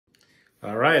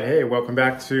All right, hey, welcome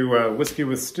back to Whiskey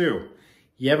with Stu.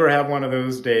 You ever have one of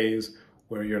those days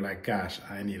where you're like, gosh,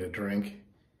 I need a drink,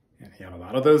 and you have a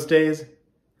lot of those days?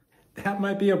 That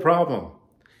might be a problem.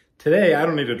 Today, I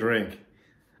don't need a drink.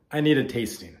 I need a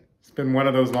tasting. It's been one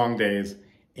of those long days,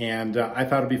 and I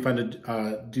thought it'd be fun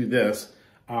to do this,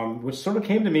 which sort of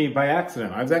came to me by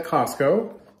accident. I was at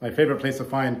Costco, my favorite place to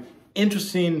find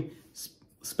interesting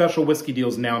special whiskey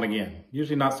deals now and again,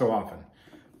 usually not so often.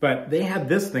 But they had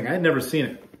this thing, I had never seen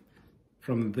it,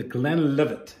 from the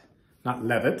Glenlivet. Not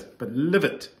Levitt, but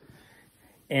Livet.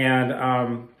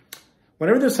 And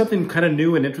whenever there's something kind of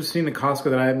new and interesting in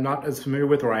Costco that I'm not as familiar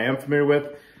with, or I am familiar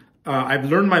with, I've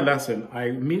learned my lesson. I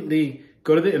immediately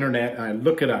go to the internet and I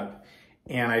look it up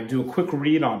and I do a quick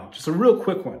read on it, just a real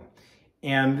quick one.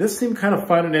 And this seemed kind of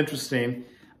fun and interesting,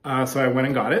 so I went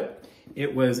and got it.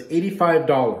 It was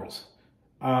 $85.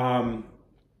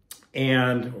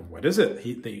 And what is it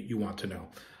you want to know?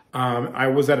 I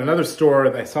was at another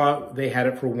store. I saw they had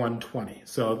it for $120.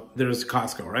 So there's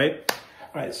Costco, right?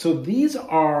 All right, so these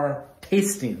are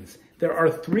tastings. There are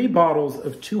 3 bottles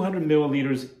of 200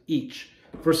 milliliters each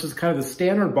versus kind of the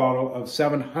standard bottle of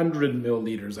 700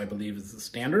 milliliters, I believe is the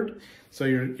standard. So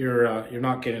you're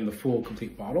not getting the full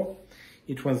complete bottle.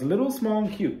 Each one's a little small and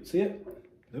cute. See it?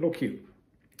 Little cute.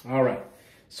 All right.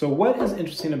 So what is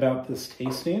interesting about this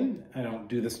tasting, I don't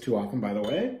do this too often, by the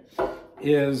way,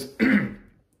 is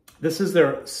this is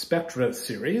their Spectra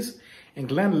series, and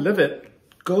Glenlivet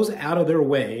goes out of their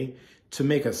way to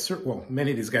make a certain, well,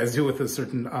 many of these guys do with a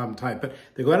certain type, but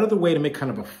they go out of the way to make kind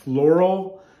of a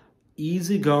floral,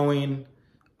 easygoing,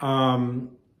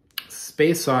 Speyside,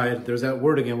 there's that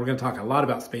word again, we're gonna talk a lot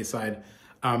about Speyside,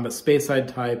 but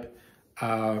Speyside type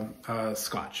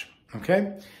Scotch.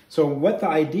 Okay, so what the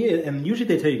idea, and usually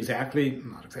they tell you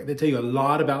not exactly, they tell you a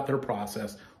lot about their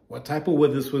process, what type of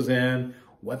wood this was in,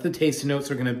 what the tasting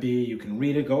notes are gonna be. You can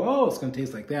read it, go, oh, it's gonna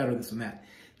taste like that or this and that.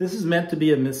 This is meant to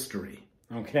be a mystery,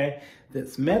 okay?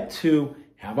 It's meant to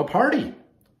have a party.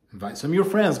 Invite some of your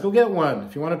friends, go get one.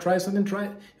 If you wanna try something, try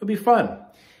it, it'll be fun.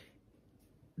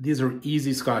 These are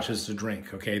easy scotches to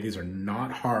drink, okay? These are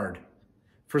not hard.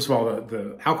 First of all,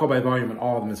 the alcohol by volume in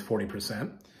all of them is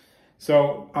 40%.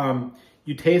 So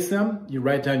you taste them, you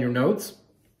write down your notes.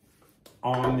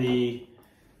 On the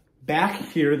back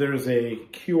here, there's a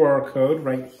QR code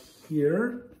right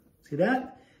here. See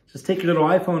that? Just take your little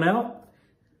iPhone out,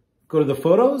 go to the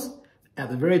photos.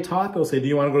 At the very top, it'll say, do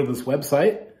you want to go to this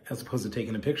website? As opposed to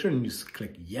taking a picture, and you just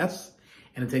click yes.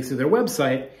 And it takes you to their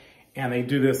website, and they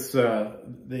do this,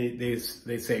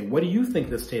 they say, what do you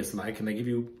think this tastes like? And they give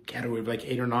you a category of like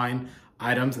 8 or 9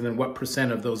 items, and then what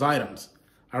 % of those items.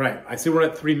 All right, I see we're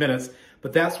at 3 minutes,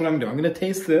 but that's what I'm doing. I'm gonna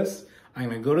taste this. I'm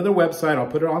gonna go to their website. I'll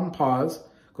put it on pause,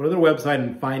 go to their website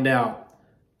and find out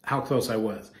how close I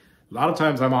was. A lot of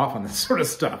times I'm off on this sort of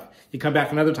stuff. You come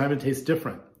back another time, it tastes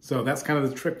different. So that's kind of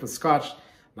the trick with Scotch. A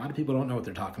lot of people don't know what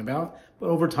they're talking about, but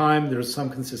over time there's some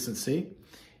consistency.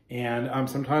 And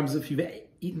sometimes if you've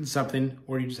eaten something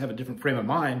or you just have a different frame of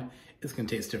mind, it's gonna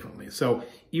taste differently. So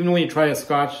even when you try a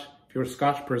Scotch, if you're a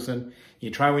Scotch person,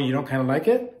 you try one you don't kind of like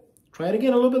it, try it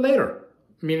again a little bit later,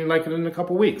 meaning like in a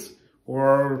couple weeks,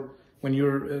 or when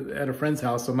you're at a friend's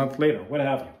house a month later, what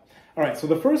have you. All right, so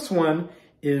the first one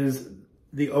is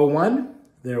the 01.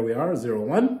 There we are,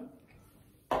 01.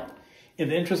 In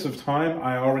the interest of time,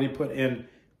 I already put in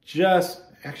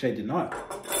actually I did not,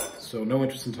 so no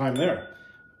interest in time there.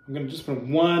 I'm gonna just put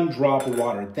 1 drop of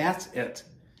water, that's it.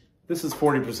 This is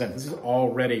 40%, this is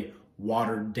already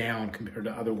watered down compared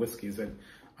to other whiskeys that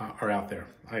are out there.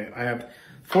 I have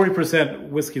 40%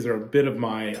 whiskeys are a bit of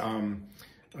my,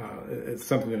 it's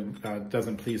something that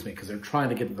doesn't please me because they're trying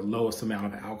to get the lowest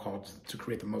amount of alcohol to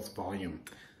create the most volume.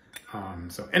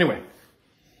 So anyway,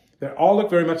 they all look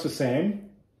very much the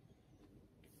same.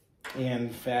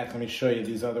 In fact, let me show you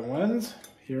these other ones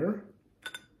here.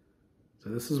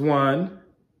 So this is 1,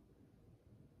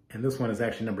 and this one is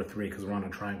actually number 3 because we're on a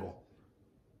triangle.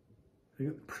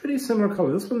 Pretty similar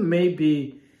color. This one may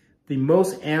be the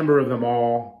most amber of them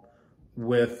all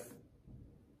with,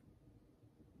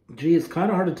 gee, it's kind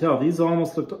of hard to tell. These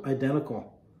almost look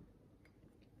identical.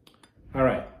 All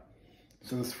right,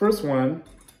 so this first one,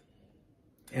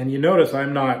 and you notice I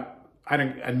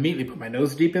didn't immediately put my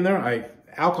nose deep in there.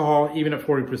 Alcohol, even at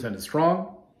 40%, is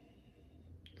strong.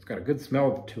 It's got a good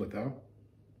smell to it though.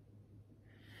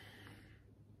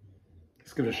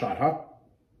 Let's give it a shot, huh?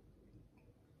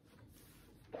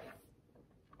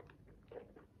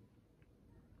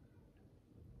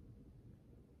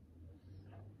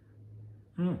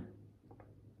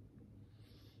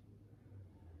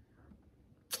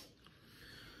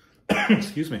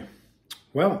 Excuse me.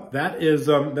 Well, that is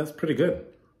that's pretty good.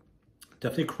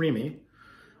 Definitely creamy.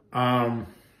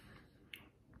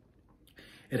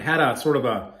 It had a sort of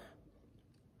a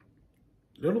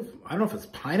little, I don't know if it's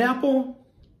pineapple.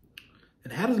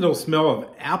 It had a little smell of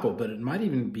apple, but it might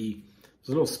even be, there's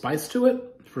a little spice to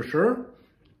it, for sure.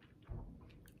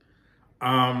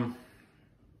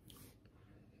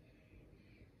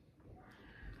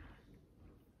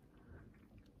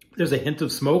 There's a hint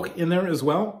of smoke in there as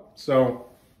well. So,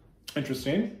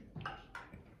 interesting.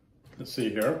 Let's see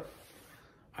here.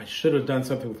 I should have done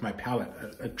something with my palate.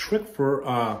 A trick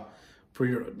for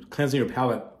your cleansing your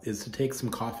palate is to take some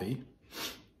coffee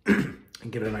and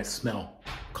give it a nice smell.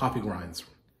 Coffee grinds.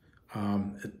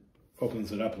 It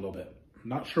opens it up a little bit. I'm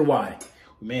not sure why.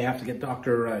 We may have to get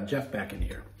Dr. Jeff back in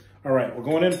here. All right, we're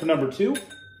going in for number 2.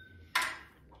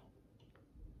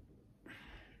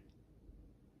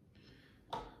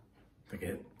 I think I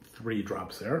hit 3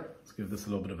 drops there. Let's give this a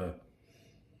little bit of a,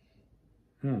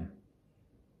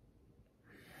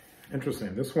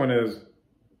 Interesting. This one is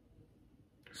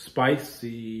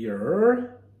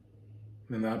spicier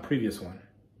than the previous one.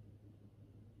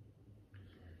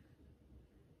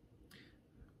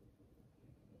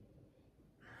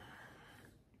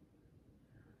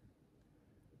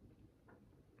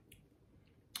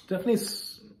 Definitely a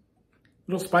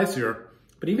little spicier,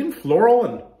 but even floral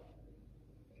and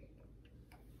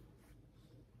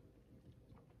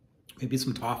maybe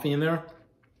some toffee in there.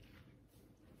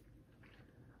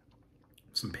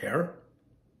 Some pear.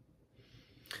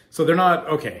 So they're not,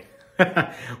 okay.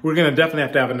 We're gonna definitely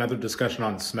have to have another discussion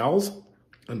on smells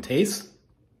and tastes.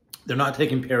 They're not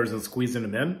taking pears and squeezing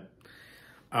them in.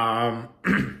 I'm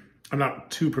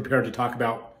not too prepared to talk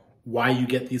about why you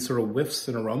get these sort of whiffs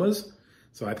and aromas.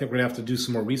 So I think we're gonna have to do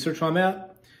some more research on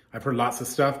that. I've heard lots of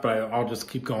stuff, but I'll just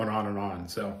keep going on and on.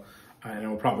 So I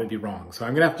will probably be wrong. So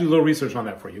I'm gonna have to do a little research on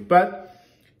that for you. But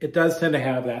it does tend to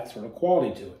have that sort of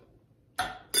quality to it,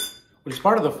 which is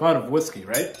part of the fun of whiskey,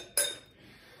 right?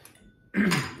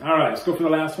 All right, let's go for the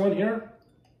last one here.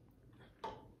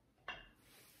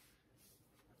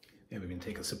 Maybe we can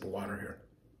take a sip of water here.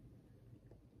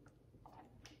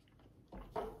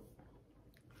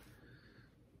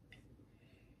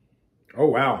 Oh,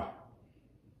 wow.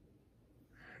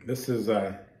 This is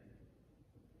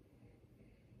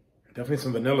definitely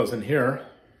some vanillas in here.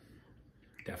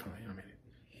 Definitely,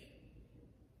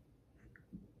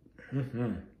 I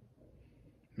mean.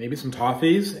 Maybe some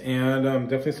toffees and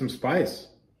definitely some spice.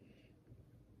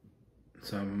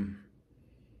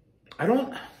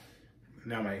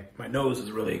 Now my nose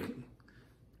is really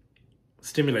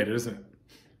stimulated, isn't it?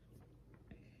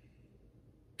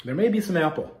 There may be some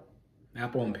apple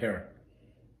and pear.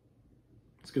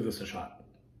 Let's give this a shot.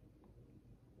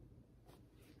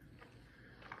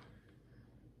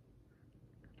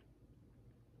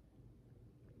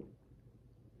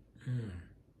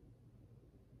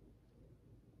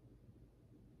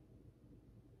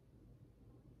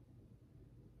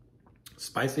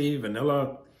 Spicy,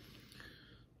 vanilla.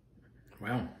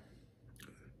 Wow.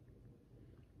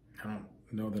 I don't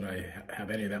know that I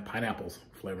have any of that pineapple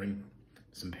flavoring.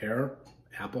 Some pear,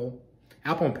 apple.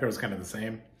 Apple and pear is kind of the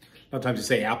same. A lot of times you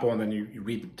say apple and then you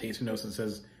read the tasting notes and it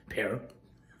says pear.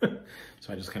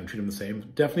 So I just kind of treat them the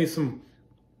same. Definitely some,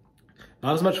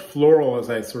 not as much floral as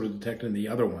I sort of detected in the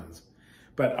other ones.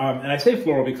 But, and I say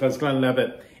floral because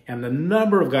Glenlivet and the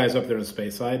number of guys up there in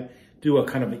Speyside do a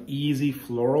kind of an easy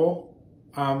floral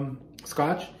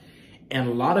scotch, and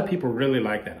a lot of people really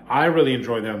like that. I really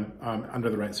enjoy them under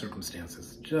the right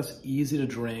circumstances. Just easy to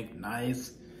drink,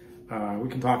 nice. We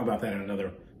can talk about that in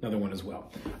another one as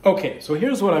well. Okay, so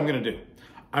here's what I'm gonna do.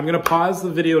 I'm gonna pause the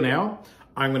video now.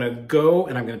 I'm gonna go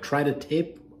and I'm gonna try to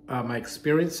tape my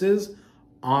experiences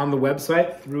on the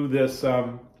website through this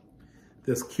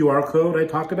this QR code I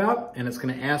talked about, and it's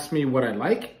gonna ask me what I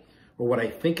like or what I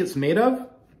think it's made of,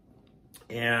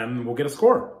 and we'll get a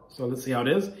score. So let's see how it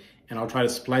is, and I'll try to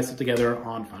splice it together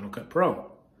on Final Cut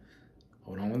Pro.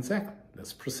 Hold on one sec,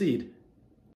 let's proceed.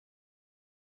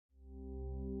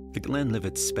 The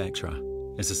Glenlivet Spectra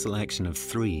is a selection of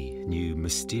 3 new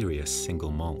mysterious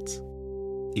single malts,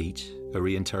 each a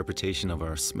reinterpretation of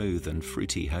our smooth and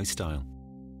fruity house style.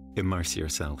 Immerse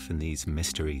yourself in these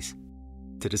mysteries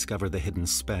to discover the hidden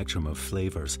spectrum of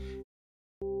flavors.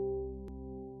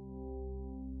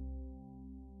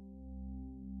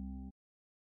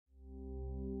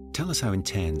 Tell us how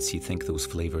intense you think those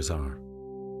flavors are.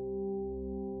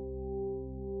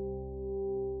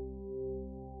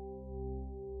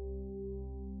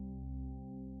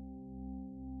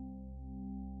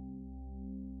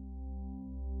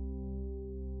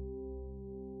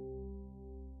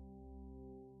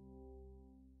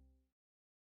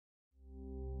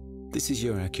 This is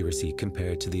your accuracy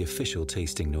compared to the official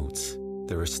tasting notes.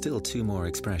 There are still 2 more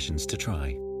expressions to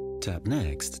try. Tap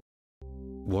Next.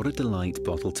 What a delight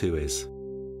bottle 2 is,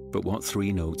 but what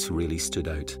 3 notes really stood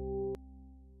out?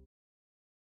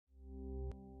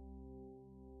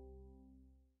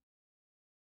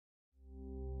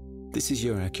 This is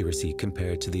your accuracy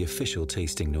compared to the official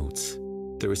tasting notes.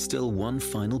 There is still 1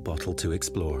 final bottle to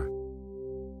explore.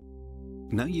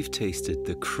 Now you've tasted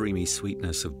the creamy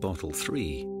sweetness of bottle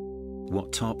 3,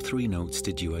 what top 3 notes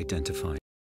did you identify?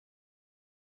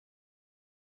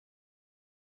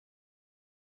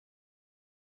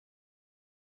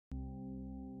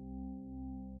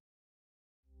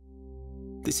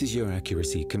 This is your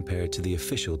accuracy compared to the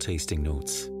official tasting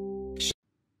notes.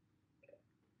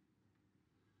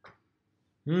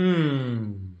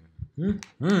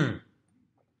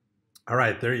 All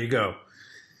right, there you go.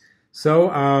 So,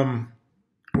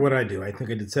 what did I do? I think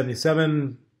I did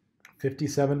 57,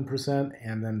 57%,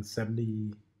 and then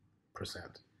 70%.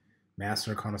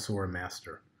 Master, connoisseur,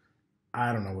 master.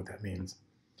 I don't know what that means.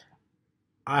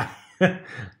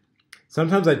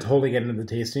 Sometimes I totally get into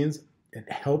the tastings. It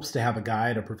helps to have a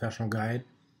guide, a professional guide.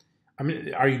 I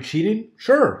mean, are you cheating?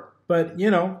 Sure. But,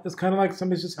 you know, it's kind of like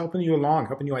somebody's just helping you along,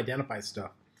 helping you identify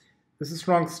stuff. This is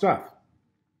strong stuff.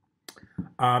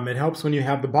 It helps when you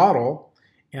have the bottle,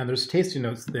 and there's tasting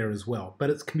notes there as well. But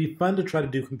it can be fun to try to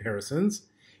do comparisons,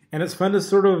 and it's fun to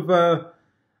sort of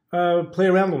play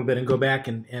around a little bit and go back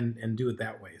and do it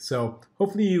that way. So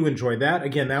hopefully you enjoyed that.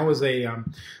 Again, that was a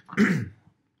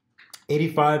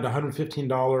 $85 to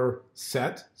 $115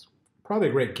 set. It's probably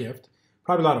a great gift.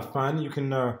 Probably a lot of fun. You can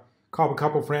call up a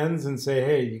couple friends and say,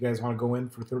 hey, you guys want to go in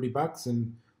for $30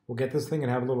 and we'll get this thing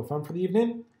and have a little fun for the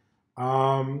evening.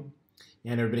 And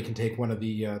everybody can take one of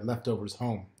the leftovers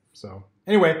home. So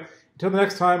anyway, until the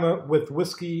next time with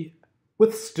Whiskey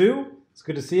with Stu, it's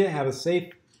good to see you. Have a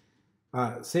safe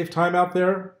time out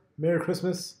there. Merry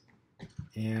Christmas.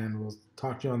 And we'll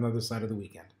talk to you on the other side of the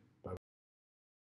weekend.